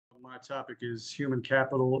My topic is human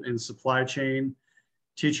capital in supply chain,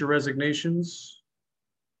 teacher resignations.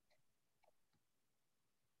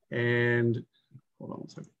 And hold on one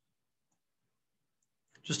second.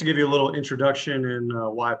 Just to give you a little introduction and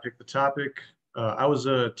why I picked the topic. I was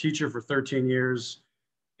a teacher for 13 years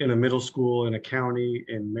in a middle school in a county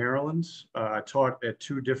in Maryland. I taught at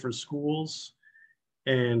 2 different schools.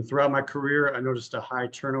 And throughout my career, I noticed a high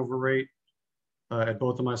turnover rate at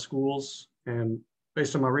both of my schools. And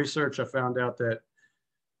based on my research, I found out that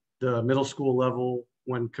the middle school level,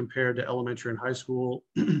 when compared to elementary and high school,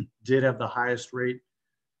 did have the highest rate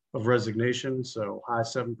of resignation. So high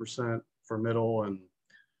 7% for middle and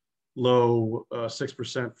low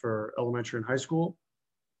 6% for elementary and high school.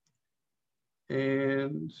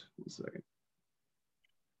 And one second.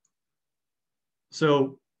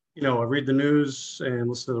 So, I read the news and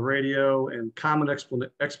listen to the radio, and common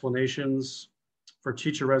explanations for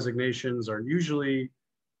teacher resignations are usually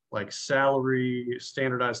like salary,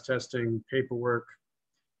 standardized testing, paperwork.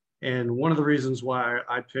 And one of the reasons why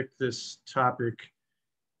I picked this topic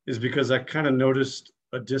is because I kind of noticed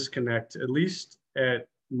a disconnect, at least at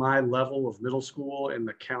my level of middle school in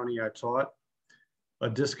the county I taught, a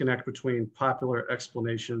disconnect between popular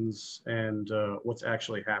explanations and what's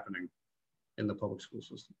actually happening in the public school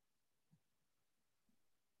system.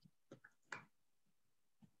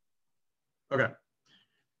 Okay,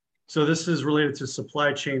 so this is related to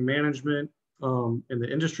supply chain management. In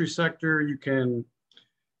the industry sector,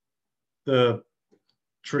 the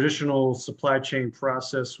traditional supply chain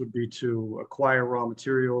process would be to acquire raw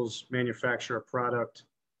materials, manufacture a product,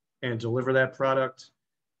 and deliver that product.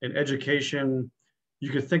 In education, you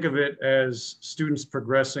could think of it as students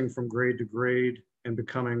progressing from grade to grade and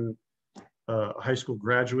becoming a high school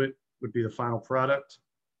graduate would be the final product.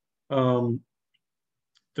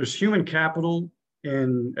 There's human capital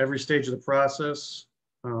in every stage of the process.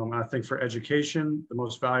 I think for education, the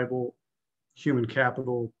most valuable human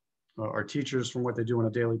capital are teachers from what they do on a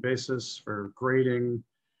daily basis for grading,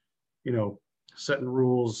 setting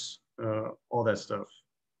rules, all that stuff.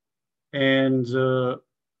 And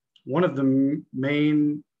one of the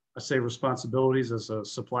main, responsibilities as a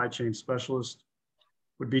supply chain specialist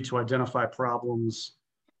would be to identify problems,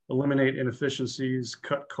 eliminate inefficiencies,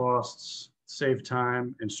 cut costs, save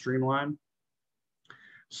time, and streamline.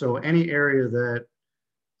 So any area that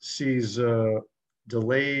sees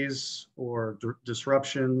delays or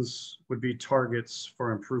disruptions would be targets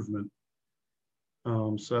for improvement.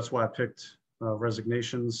 So that's why I picked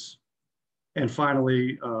resignations. And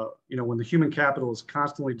finally, when the human capital is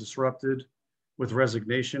constantly disrupted with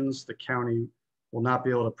resignations, the county will not be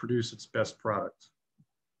able to produce its best product.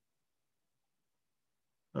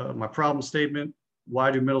 My problem statement: why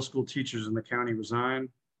do middle school teachers in the county resign?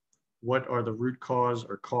 What are the root cause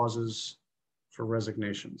or causes for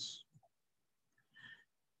resignations?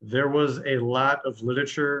 There was a lot of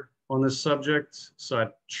literature on this subject, so I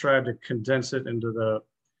tried to condense it into the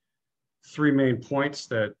 3 main points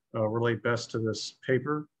that relate best to this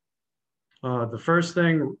paper. The first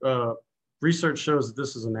thing, research shows that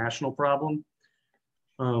this is a national problem.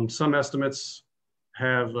 Some estimates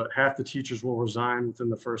have half the teachers will resign within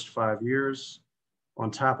the first 5 years. On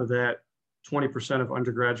top of that, 20% of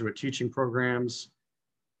undergraduate teaching programs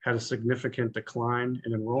had a significant decline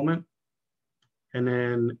in enrollment. And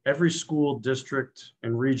then every school district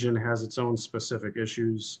and region has its own specific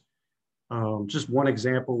issues. Just one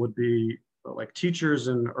example would be like teachers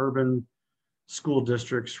in urban school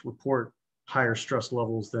districts report higher stress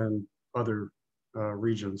levels than other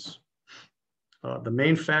regions. The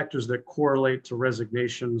main factors that correlate to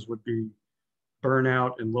resignations would be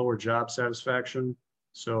burnout and lower job satisfaction.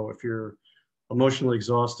 So if you're emotionally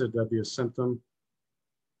exhausted, that'd be a symptom.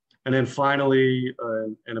 And then finally,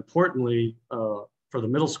 and importantly, for the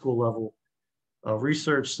middle school level,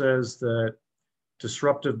 research says that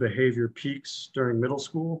disruptive behavior peaks during middle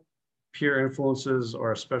school, peer influences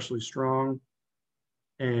are especially strong,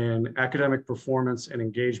 and academic performance and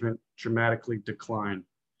engagement dramatically decline.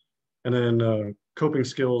 And then coping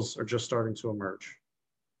skills are just starting to emerge.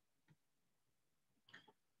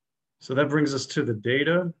 So that brings us to the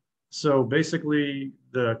data. So basically,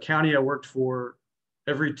 the county I worked for,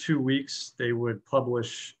 every 2 weeks, they would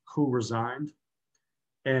publish who resigned.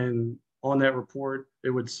 And on that report, it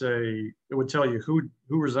would tell you who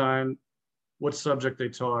resigned, what subject they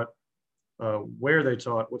taught, where they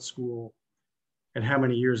taught, what school, and how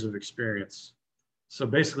many years of experience. So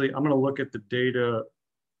basically, I'm going to look at the data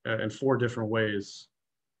in 4 different ways.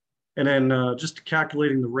 And then just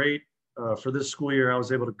calculating the rate for this school year, I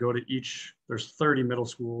was able to go to there's 30 middle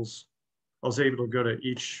schools. I was able to go to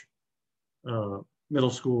each middle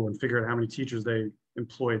school and figure out how many teachers they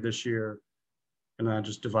employed this year, and I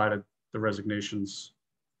just divided the resignations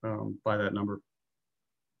by that number.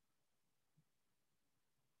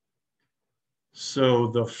 So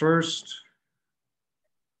the first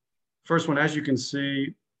one, as you can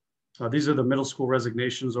see, these are the middle school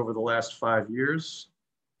resignations over the last 5 years.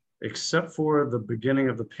 Except for the beginning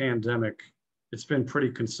of the pandemic, it's been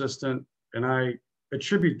pretty consistent. And I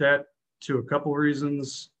attribute that to a couple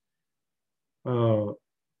reasons.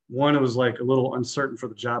 One, it was like a little uncertain for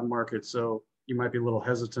the job market, so you might be a little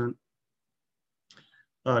hesitant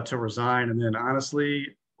to resign. And then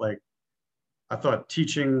honestly, like, I thought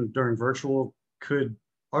teaching during virtual could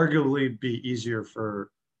arguably be easier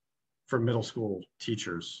for middle school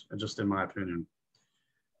teachers, and just in my opinion.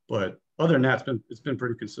 But other than that, it's been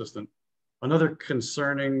pretty consistent. Another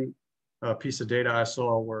concerning piece of data I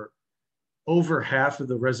saw were over half of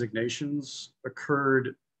the resignations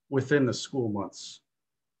occurred within the school months.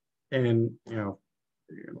 And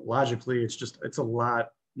logically, it's a lot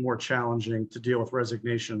more challenging to deal with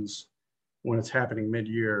resignations when it's happening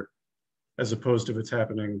mid-year, as opposed to if it's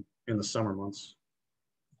happening in the summer months.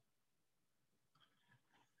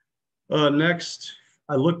 Next,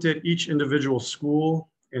 I looked at each individual school,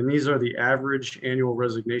 and these are the average annual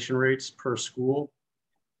resignation rates per school.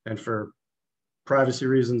 And for privacy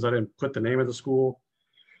reasons, I didn't put the name of the school,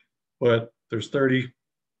 but there's 30.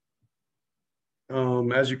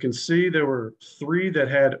 As you can see, there were 3 that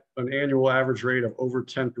had an annual average rate of over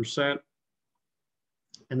 10%,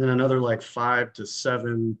 and then another like 5 to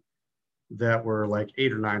 7 that were like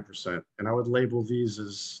 8 or 9%. And I would label these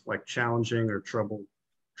as like challenging or troubled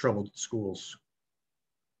schools.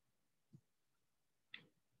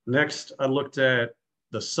 Next, I looked at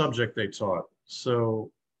the subject they taught.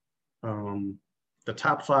 So the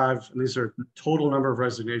top 5, and these are total number of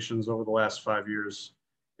resignations over the last 5 years,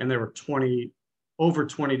 and there were over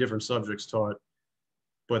 20 different subjects taught.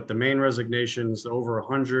 But the main resignations, over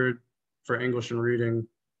 100 for English and reading,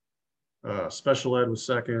 special ed was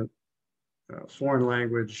second, foreign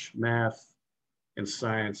language, math, and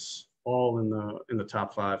science, all in the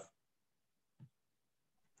top 5.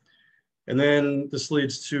 And then this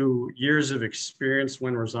leads to years of experience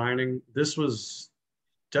when resigning. This was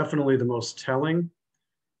definitely the most telling.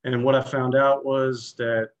 And what I found out was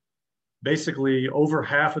that basically over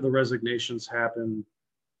half of the resignations happen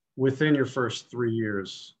within your first 3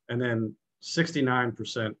 years. And then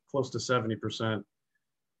 69%, close to 70%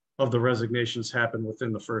 of the resignations happen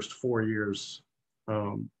within the first 4 years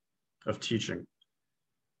of teaching.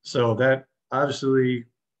 So that obviously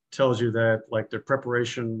tells you that like their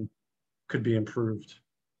preparation could be improved.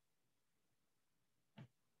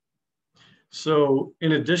 So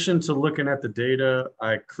in addition to looking at the data,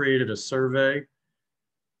 I created a survey.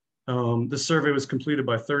 This survey was completed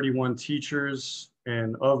by 31 teachers,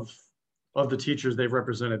 and of the teachers, they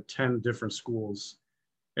represented 10 different schools,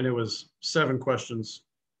 and it was 7 questions.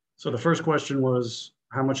 So the first question was,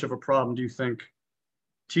 how much of a problem do you think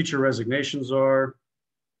teacher resignations are?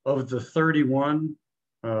 Of the 31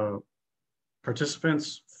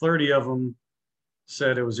 participants, 30 of them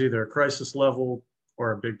said it was either a crisis level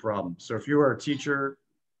or a big problem. So if you are a teacher,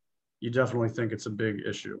 you definitely think it's a big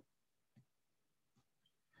issue.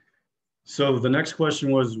 So the next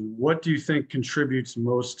question was, what do you think contributes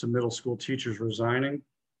most to middle school teachers resigning?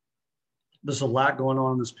 There's a lot going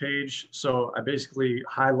on this page, so I basically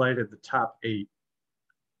highlighted the top 8.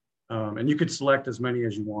 And you could select as many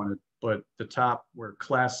as you wanted, but the top were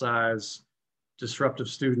class size, disruptive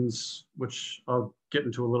students, which I'll get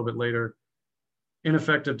into a little bit later,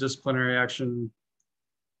 ineffective disciplinary action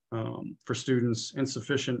for students,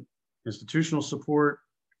 insufficient institutional support,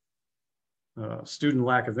 student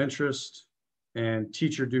lack of interest, and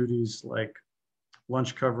teacher duties like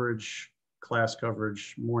lunch coverage, class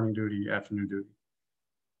coverage, morning duty, afternoon duty.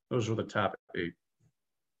 Those were the top 8.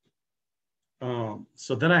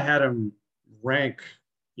 So then I had them rank,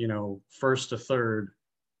 first to third,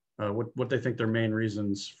 what they think their main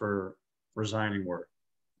reasons for resigning were.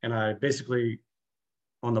 And I basically,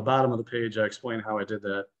 on the bottom of the page, I explained how I did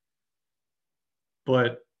that.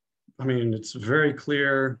 But I mean, it's very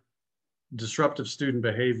clear disruptive student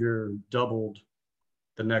behavior doubled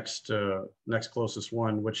the next closest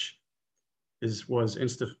one, which was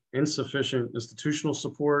insufficient institutional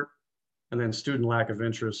support, and then student lack of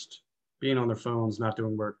interest, being on their phones, not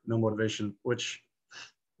doing work, no motivation, which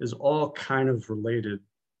is all kind of related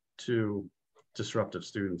to disruptive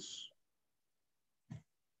students.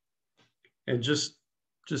 And just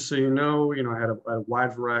so you know, I had a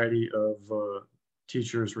wide variety of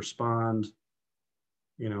teachers respond.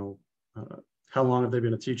 How long have they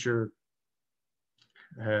been a teacher?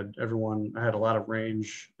 I had a lot of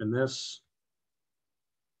range in this.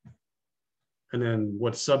 And then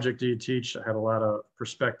what subject do you teach? I had a lot of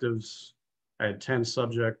perspectives. I had 10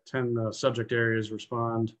 subject areas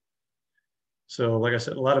respond. So like I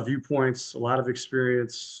said, a lot of viewpoints, a lot of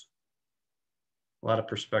experience, a lot of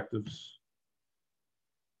perspectives.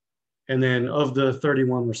 And then of the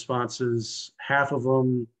 31 responses, half of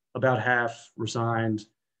them, about half resigned,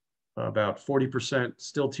 about 40%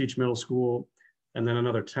 still teach middle school, and then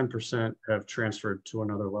another 10% have transferred to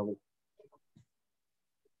another level.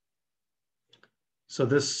 So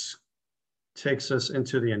this takes us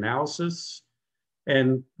into the analysis,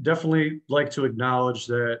 and definitely like to acknowledge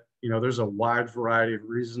that, there's a wide variety of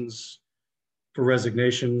reasons for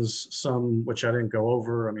resignations, some which I didn't go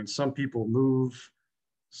over. I mean, some people move,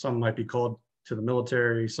 some might be called to the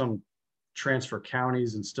military, some transfer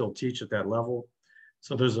counties and still teach at that level.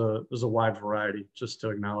 So there's a wide variety, just to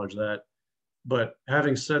acknowledge that. But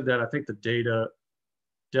having said that, I think the data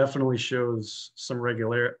definitely shows some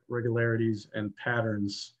regularities and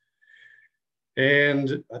patterns.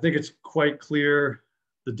 And I think it's quite clear,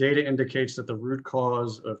 the data indicates that the root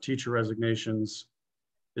cause of teacher resignations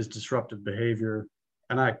is disruptive behavior.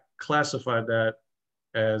 And I classified that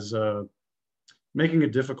as making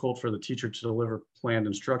it difficult for the teacher to deliver planned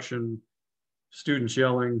instruction, students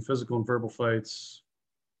yelling, physical and verbal fights,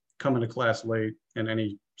 coming to class late, and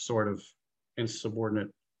any sort of insubordinate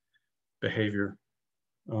behavior.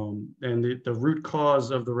 And the root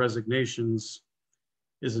cause of the resignations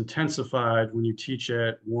is intensified when you teach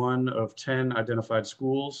at 1 of 10 identified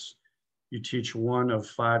schools, you teach 1 of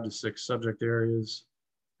 5 to 6 subject areas,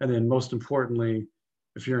 and then most importantly,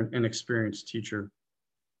 if you're an inexperienced teacher,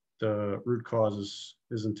 the root cause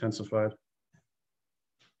is intensified.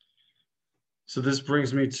 So this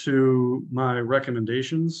brings me to my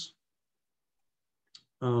recommendations.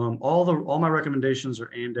 All my recommendations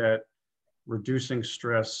are aimed at reducing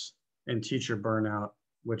stress and teacher burnout,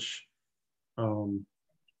 which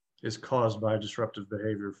is caused by disruptive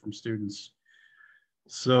behavior from students.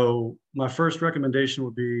 So my first recommendation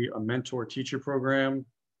would be a mentor teacher program.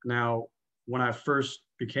 Now, when I first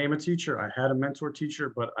became a teacher, I had a mentor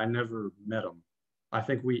teacher, but I never met him. I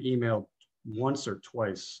think we emailed once or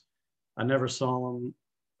twice. I never saw him.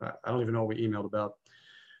 I don't even know what we emailed about.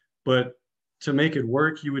 But to make it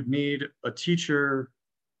work, you would need a teacher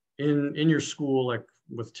in your school, like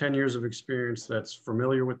with 10 years of experience, that's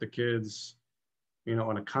familiar with the kids,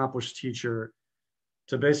 an accomplished teacher,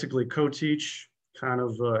 to basically co-teach, kind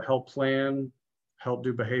of help plan, help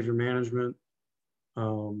do behavior management,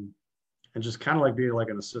 and just kind of like be like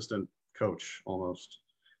an assistant coach almost.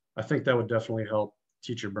 I think that would definitely help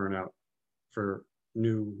teacher burnout for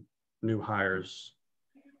new hires.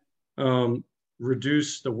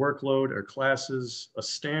 Reduce the workload or classes. A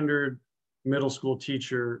standard middle school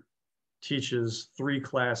teacher teaches 3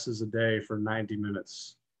 classes a day for 90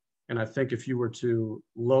 minutes. And I think if you were to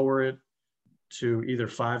lower it to either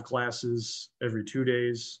 5 classes every 2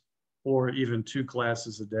 days or even 2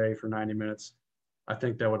 classes a day for 90 minutes, I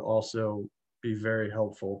think that would also be very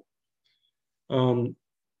helpful. An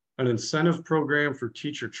incentive program for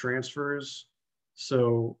teacher transfers.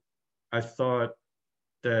 So I thought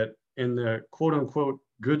that in the quote unquote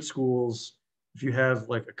good schools, if you have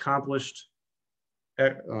like accomplished,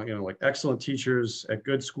 like excellent teachers at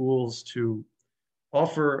good schools, to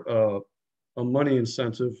offer a money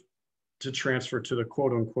incentive to transfer to the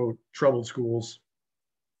quote unquote troubled schools.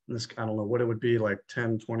 And this, I don't know what it would be, like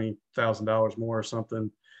 $10,000, $20,000 more or something.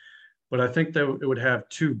 But I think that it would have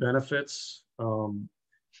 2 benefits.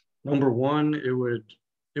 Number one, it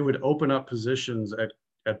would open up positions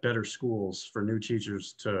at better schools for new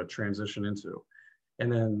teachers to transition into.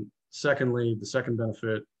 And then secondly, the second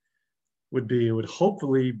benefit would be, it would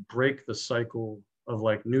hopefully break the cycle of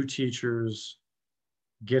like new teachers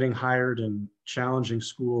getting hired in challenging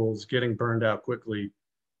schools, getting burned out quickly,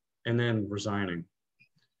 and then resigning.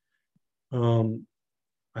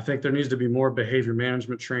 I think there needs to be more behavior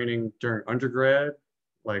management training during undergrad.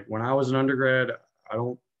 Like when I was an undergrad,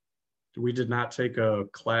 we did not take a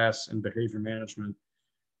class in behavior management.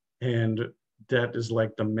 And that is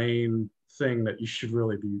like the main thing that you should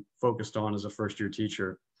really be focused on as a first-year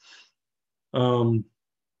teacher. And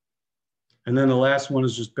then the last one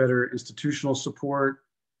is just better institutional support,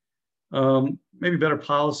 maybe better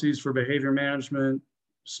policies for behavior management,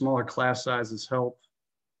 smaller class sizes help,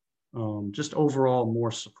 just overall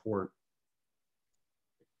more support.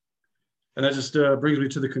 And that just brings me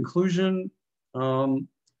to the conclusion.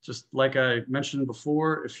 Just like I mentioned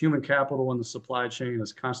before, if human capital in the supply chain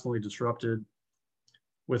is constantly disrupted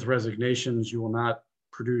with resignations, you will not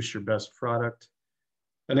produce your best product.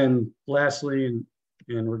 And then lastly,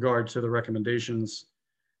 in regard to the recommendations,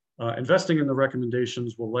 Investing in the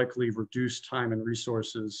recommendations will likely reduce time and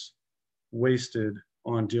resources wasted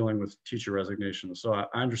on dealing with teacher resignations. So I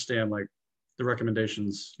understand like the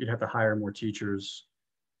recommendations, you'd have to hire more teachers,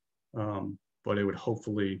 but it would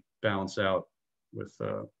hopefully balance out with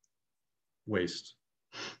waste.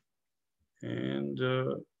 And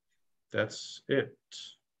that's it.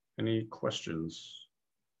 Any questions?